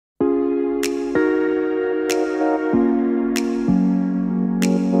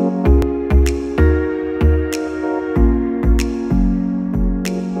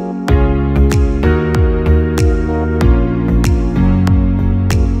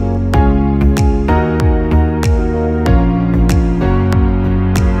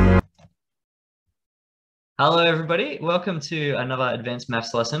Hello, everybody. Welcome to another advanced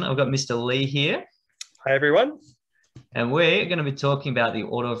maths lesson. I've got Mr. Lee here, Hi, everyone. and we're going to be talking about the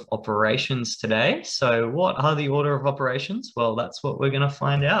order of operations today. So what are the order of operations? Well, that's what we're going to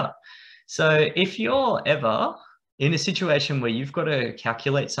find out. So if you're ever in a situation where you've got to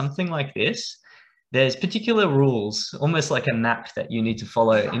calculate something like this, there's particular rules, almost like a map that you need to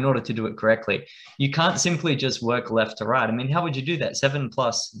follow in order to do it correctly. You can't simply just work left to right. I mean, how would you do that? 7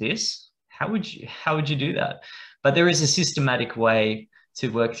 plus this? How would you do that? But there is a systematic way to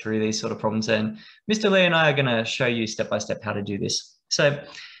work through these sort of problems. And Mr. Lee and I are going to show you step by step how to do this. So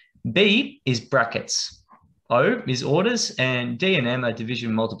B is brackets, O is orders, and D and M are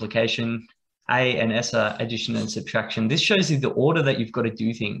division, multiplication, A and S are addition and subtraction. This shows you the order that you've got to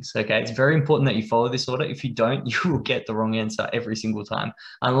do things. Okay, it's very important that you follow this order. If you don't, you will get the wrong answer every single time,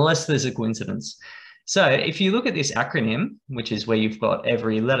 unless there's a coincidence. So if you look at this acronym, which is where you've got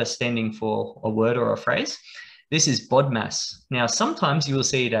every letter standing for a word or a phrase, this is BODMAS. Now, sometimes you will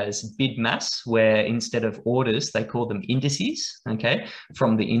see it as BIDMAS, where instead of orders, they call them indices, okay,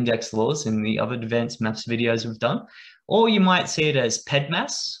 from the index laws in the other advanced maths videos we've done. Or you might see it as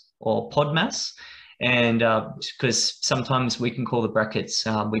PEDMAS or PODMAS, and because sometimes we can call the brackets,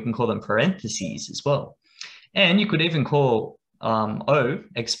 we can call them parentheses as well. And you could even call O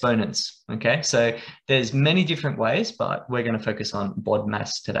exponents, okay? So there's many different ways, but we're going to focus on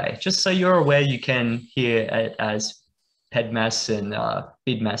BODMAS today. Just so you're aware, you can hear it as PEDMAS and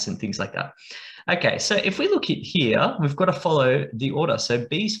BIDMAS and things like that. Okay, so if we look at here, we've got to follow the order. So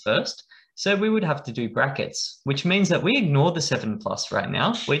B's first. So we would have to do brackets, which means that we ignore the 7 plus right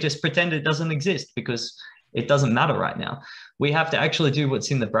now. We just pretend it doesn't exist because it doesn't matter right now. We have to actually do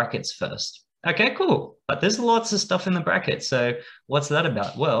what's in the brackets first. Okay, cool. But there's lots of stuff in the bracket. So what's that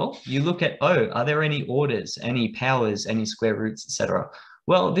about? Well, you look at, are there any orders, any powers, any square roots, etc.?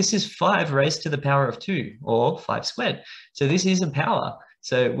 Well, this is 5 raised to the power of 2 or 5 squared. So this is a power.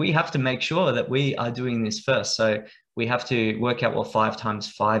 So we have to make sure that we are doing this first. So we have to work out what 5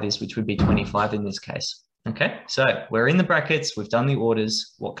 times 5 is, which would be 25 in this case. Okay, so we're in the brackets. We've done the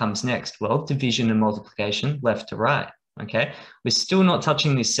orders. What comes next? Well, division and multiplication, left to right. Okay, we're still not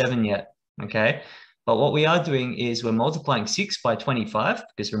touching this 7 yet. Okay, but what we are doing is we're multiplying 6 by 25,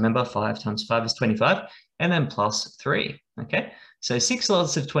 because remember 5 times 5 is 25, and then plus 3. Okay, so 6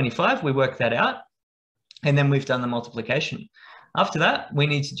 lots of 25, we work that out, and then we've done the multiplication. After that, we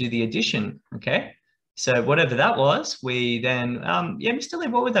need to do the addition. Okay, so whatever that was, we then, yeah, Mr. Lee,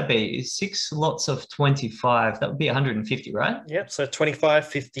 what would that be? 6 lots of 25, that would be 150, right? Yep, so 25,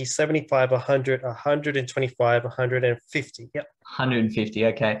 50, 75, 100, 125, 150. Yep. 150,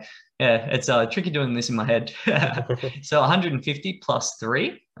 okay. Yeah, it's tricky doing this in my head. So 150 plus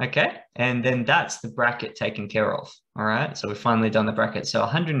 3, okay? And then that's the bracket taken care of, all right? So we've finally done the bracket. So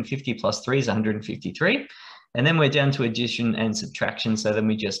 150 plus 3 is 153. And then we're down to addition and subtraction. So then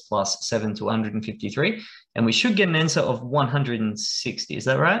we just plus 7 to 153. And we should get an answer of 160. Is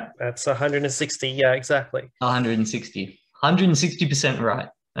that right? That's 160. Yeah, exactly. 160. 160% right.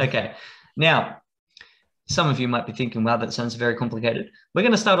 Okay. Now, some of you might be thinking, wow, that sounds very complicated. We're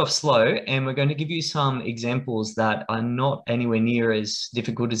going to start off slow, and we're going to give you some examples that are not anywhere near as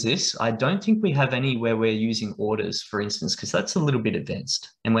difficult as this. I don't think we have any where we're using orders, for instance, because that's a little bit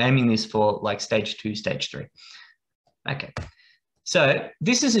advanced. And we're aiming this for like stage 2, stage 3. Okay. So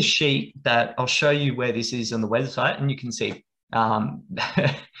this is a sheet that I'll show you where this is on the website, and you can see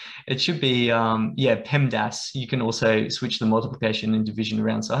it should be, yeah, PEMDAS. You can also switch the multiplication and division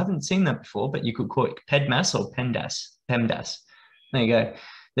around. So I haven't seen that before, but you could call it PEDMAS or PEMDAS. There you go.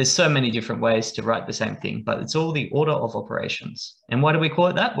 There's so many different ways to write the same thing, but it's all the order of operations. And why do we call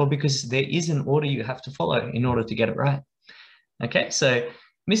it that? Well, because there is an order you have to follow in order to get it right. Okay, so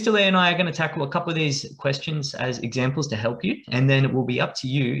Mr. Lee and I are going to tackle a couple of these questions as examples to help you, and then it will be up to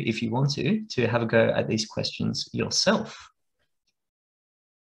you, if you want to have a go at these questions yourself.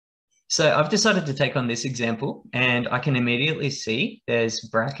 So I've decided to take on this example, and I can immediately see there's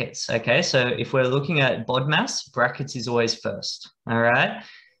brackets, okay? So if we're looking at BODMAS, brackets is always first, all right?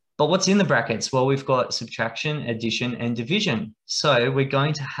 But what's in the brackets? Well, we've got subtraction, addition, and division. So we're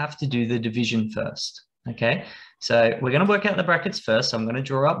going to have to do the division first, okay? So we're going to work out the brackets first. So I'm going to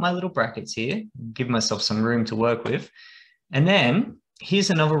draw up my little brackets here, give myself some room to work with. And then here's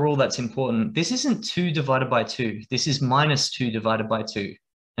another rule that's important. This isn't 2 divided by 2. This is minus 2 divided by 2.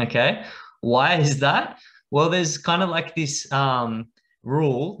 Okay, why is that? Well, there's kind of like this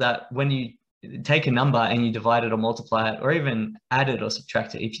rule that when you take a number and you divide it or multiply it or even add it or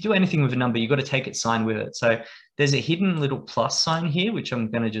subtract it, if you do anything with a number, you've got to take its sign with it. So there's a hidden little plus sign here, which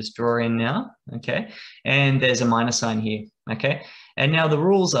I'm going to just draw in now. Okay, and there's a minus sign here. Okay, And now the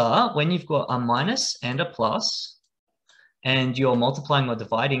rules are when you've got a minus and a plus, and you're multiplying or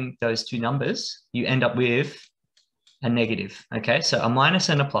dividing those two numbers, you end up with a negative. Okay, so a minus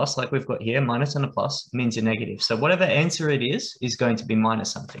and a plus, like we've got here, minus and a plus means a negative. So whatever answer it is going to be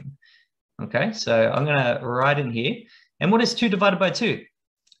minus something. Okay, so I'm going to write in here. And what is 2 divided by 2?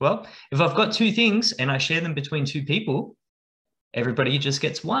 Well, if I've got two things and I share them between two people, everybody just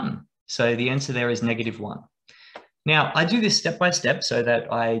gets 1. So the answer there is -1. Now, I do this step by step so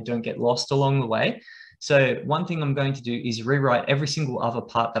that I don't get lost along the way. So one thing I'm going to do is rewrite every single other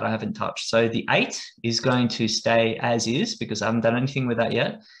part that I haven't touched. So the 8 is going to stay as is because I haven't done anything with that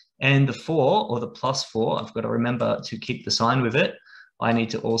yet. And the 4 or the +4, I've got to remember to keep the sign with it. I need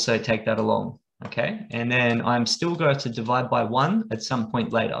to also take that along. Okay. And then I'm still going to divide by 1 at some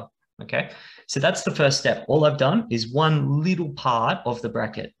point later. Okay. So that's the first step. All I've done is one little part of the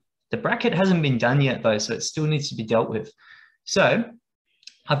bracket. The bracket hasn't been done yet though, so it still needs to be dealt with. So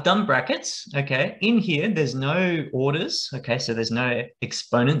I've done brackets, okay? In here, there's no orders, okay? So there's no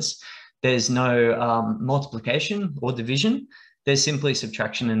exponents. There's no multiplication or division. There's simply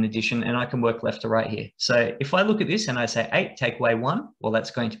subtraction and addition, and I can work left to right here. So if I look at this and I say 8, take away 1, well,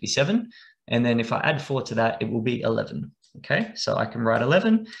 that's going to be 7. And then if I add 4 to that, it will be 11, okay? So I can write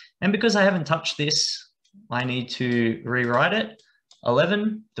 11. And because I haven't touched this, I need to rewrite it.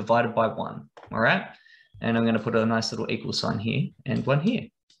 11 divided by 1, all right? And I'm going to put a nice little equal sign here and 1 here,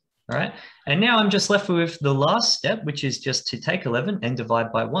 all right? And now I'm just left with the last step, which is just to take 11 and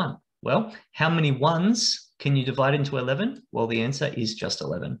divide by 1. Well, how many 1s can you divide into 11? Well, the answer is just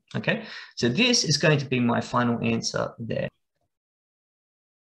 11, okay? So this is going to be my final answer there.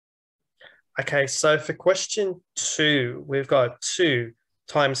 Okay, so for question 2, we've got 2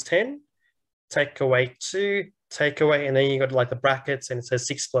 times 10, take away 2, take away, and then you got like the brackets and it says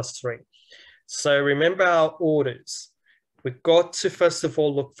 6 plus 3. So remember our orders. We've got to first of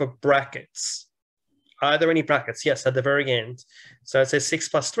all look for brackets. Are there any brackets? Yes, at the very end. So it says 6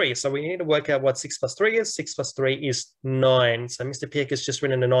 plus 3. So we need to work out what 6 plus 3 is. 6 plus 3 is 9. So Mr. Peak has just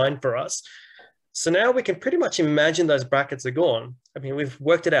written a 9 for us. So now we can pretty much imagine those brackets are gone. I mean, we've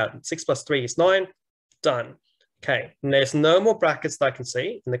worked it out. 6 plus 3 is 9. Done. Okay, and there's no more brackets that I can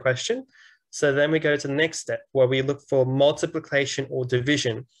see in the question. So then we go to the next step where we look for multiplication or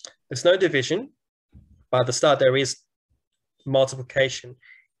division. There's no division. By the start, there is multiplication.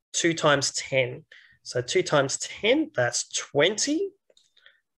 2 times 10. So 2 times 10, that's 20.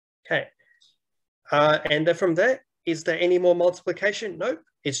 Okay. And then from there, is there any more multiplication? Nope.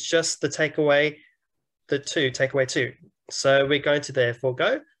 It's just the take away the 2, take away 2. So we're going to therefore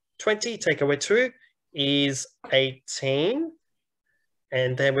go 20, take away 2 is 18.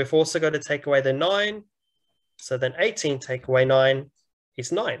 And then we've also got to take away the 9. So then 18 take away 9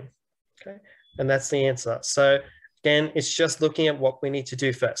 is 9. Okay. And that's the answer. So again, it's just looking at what we need to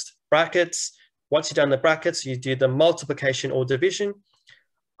do first. Brackets. Once you've done the brackets, you do the multiplication or division.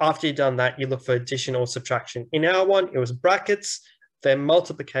 After you've done that, you look for addition or subtraction. In our one, it was brackets, then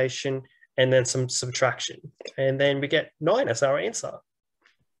multiplication, and then some subtraction. And then we get 9 as our answer.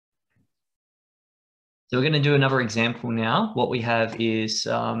 So we're going to do another example now. What we have is,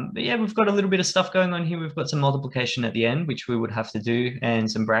 we've got a little bit of stuff going on here. We've got some multiplication at the end, which we would have to do, and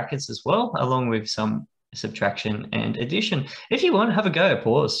some brackets as well, along with some subtraction and addition. If you want, have a go,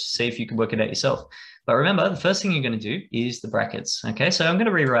 pause, see if you can work it out yourself. But remember, the first thing you're going to do is the brackets. Okay, so I'm going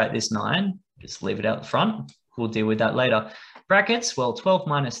to rewrite this 9, just leave it out the front. We'll deal with that later. Brackets, well, 12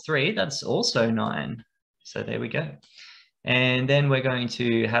 minus 3, that's also 9. So there we go. And then we're going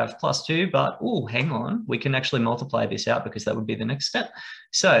to have plus 2, but oh, hang on, we can actually multiply this out because that would be the next step.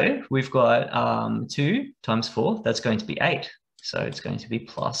 So we've got 2 times 4, that's going to be 8. So it's going to be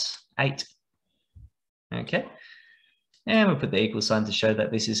plus 8. Okay. And we'll put the equal sign to show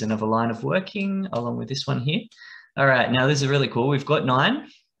that this is another line of working along with this one here. All right, now this is really cool. We've got 9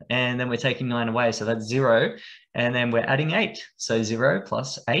 and then we're taking 9 away. So that's 0. And then we're adding 8. So 0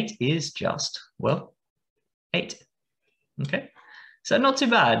 plus 8 is just, well, 8. Okay, so not too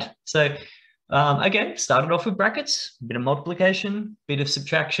bad. So again, started off with brackets, a bit of multiplication, bit of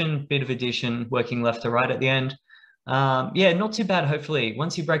subtraction, bit of addition, working left to right at the end. Yeah, not too bad, hopefully.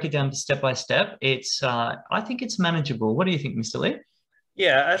 Once you break it down to step by step, it's I think it's manageable. What do you think, Mr. Lee?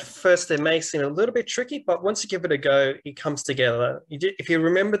 Yeah, at first it may seem a little bit tricky, but once you give it a go, it comes together. If you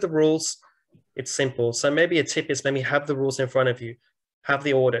remember the rules, it's simple. So maybe a tip is maybe have the rules in front of you. Have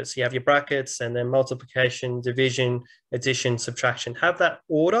the orders. You have your brackets and then multiplication, division, addition, subtraction. Have that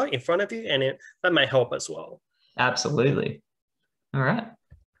order in front of you, and that may help as well. Absolutely. All right.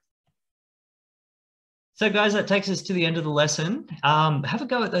 So guys, that takes us to the end of the lesson. Have a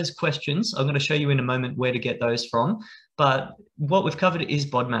go at those questions. I'm going to show you in a moment where to get those from. But what we've covered is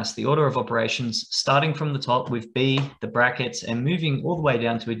BODMAS, the order of operations, starting from the top with B, the brackets, and moving all the way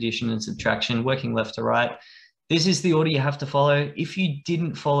down to addition and subtraction, working left to right. This is the order you have to follow. If you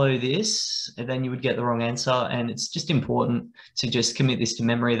didn't follow this, then you would get the wrong answer. And it's just important to just commit this to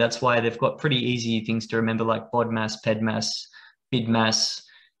memory. That's why they've got pretty easy things to remember, like BODMAS, PEDMAS, BIDMAS.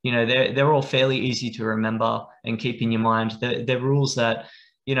 You know, they're all fairly easy to remember and keep in your mind. They're rules that,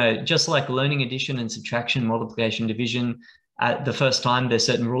 you know, just like learning addition and subtraction, multiplication, division, at the first time, there's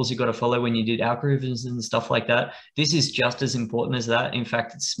certain rules you've got to follow when you did algorithms and stuff like that. This is just as important as that. In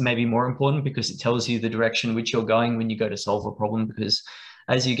fact, it's maybe more important because it tells you the direction which you're going when you go to solve a problem, because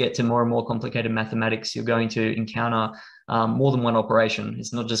as you get to more and more complicated mathematics, you're going to encounter more than one operation.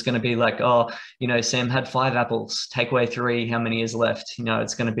 It's not just going to be like, oh, you know, Sam had 5 apples, take away 3, how many is left? You know,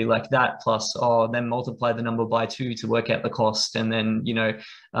 it's going to be like that plus, oh, then multiply the number by 2 to work out the cost. And then, you know,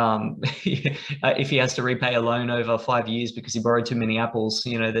 if he has to repay a loan over 5 years because he borrowed too many apples,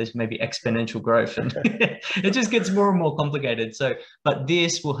 you know, there's maybe exponential growth and it just gets more and more complicated. So, but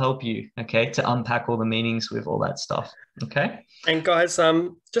this will help you, okay, to unpack all the meanings with all that stuff. Okay. And guys,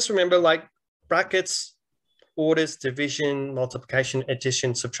 just remember, like, brackets, orders, division, multiplication,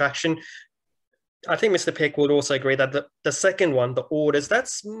 addition, subtraction. I think Mr. Peck would also agree that the second one, the orders,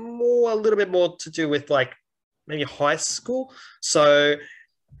 that's more, a little bit more to do with like maybe high school. So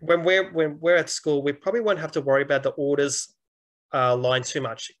when we're at school, we probably won't have to worry about the orders line too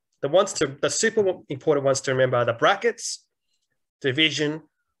much. The super important ones to remember are the brackets, division,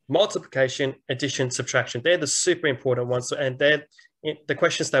 multiplication, addition, subtraction. They're the super important ones, and they're the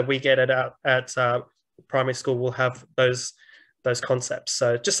questions that we get at primary school will have those concepts.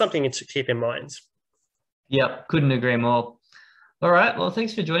 So just something to keep in mind. Yep, couldn't agree more. All right, well,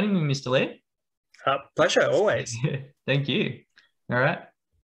 thanks for joining me, Mr. Lee. Pleasure, always. Thank you. All right.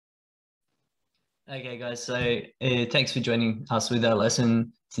 Okay, guys, so thanks for joining us with our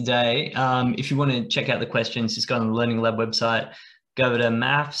lesson today. If you want to check out the questions, just go on the Learning Lab website, go over to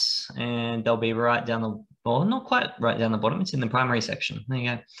maths, and they'll be right down the, well, not quite right down the bottom, it's in the primary section. There you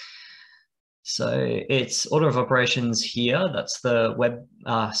go. So it's order of operations here. That's the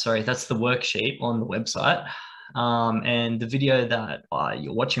that's the worksheet on the website. And the video that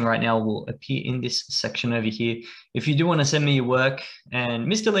you're watching right now will appear in this section over here. If you do want to send me your work,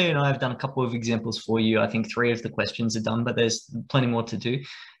 and Mr. Lee and I have done a couple of examples for you. I think 3 of the questions are done, but there's plenty more to do.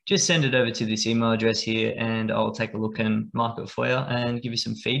 Just send it over to this email address here and I'll take a look and mark it for you and give you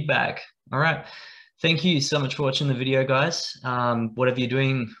some feedback. All right. Thank you so much for watching the video, guys. Whatever you're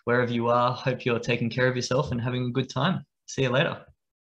doing, wherever you are, hope you're taking care of yourself and having a good time. See you later.